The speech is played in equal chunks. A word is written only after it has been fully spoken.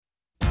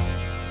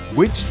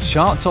Which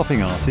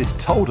chart-topping artist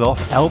told off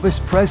Elvis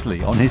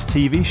Presley on his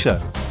TV show?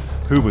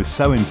 Who was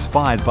so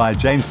inspired by a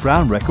James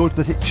Brown record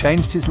that it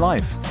changed his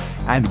life?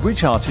 And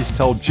which artist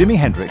told Jimi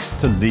Hendrix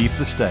to leave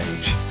the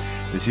stage?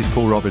 This is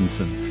Paul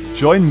Robinson.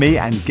 Join me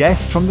and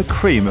guests from the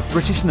cream of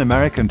British and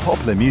American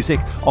popular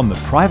music on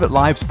the Private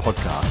Lives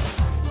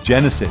podcast.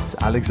 Genesis,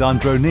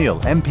 Alexander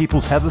O'Neill, M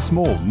People's Heather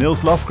Small,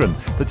 Nils Lofgren,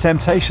 The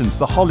Temptations,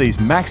 The Hollies,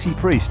 Maxi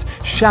Priest,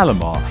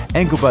 Shalimar,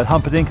 Engelbert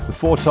Humperdinck, The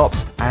Four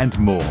Tops, and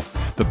more.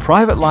 The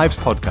Private Lives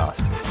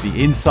podcast,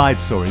 the inside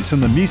stories from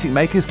the music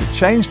makers that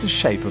changed the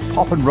shape of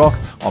pop and rock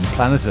on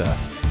planet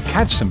Earth.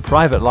 Catch some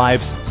Private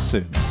Lives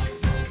soon.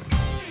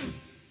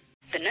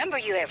 The number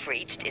you have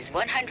reached is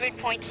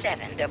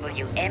 100.7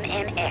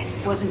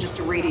 WMMS. It wasn't just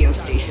a radio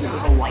station, it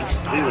was a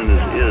lifestyle. Cleveland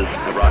is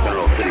a rock and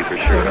roll city for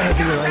sure.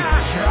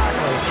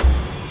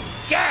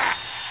 Get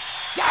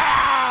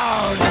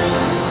down!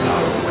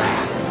 The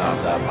Wrath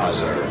of the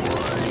Buzzard.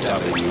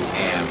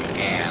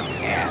 WMMS.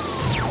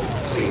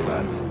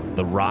 Cleveland.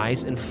 The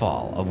rise and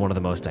fall of one of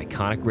the most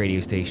iconic radio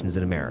stations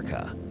in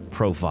America.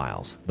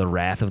 Profiles, The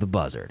Wrath of the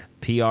Buzzard.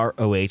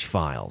 PROH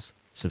Files.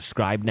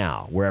 Subscribe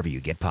now wherever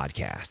you get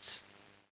podcasts.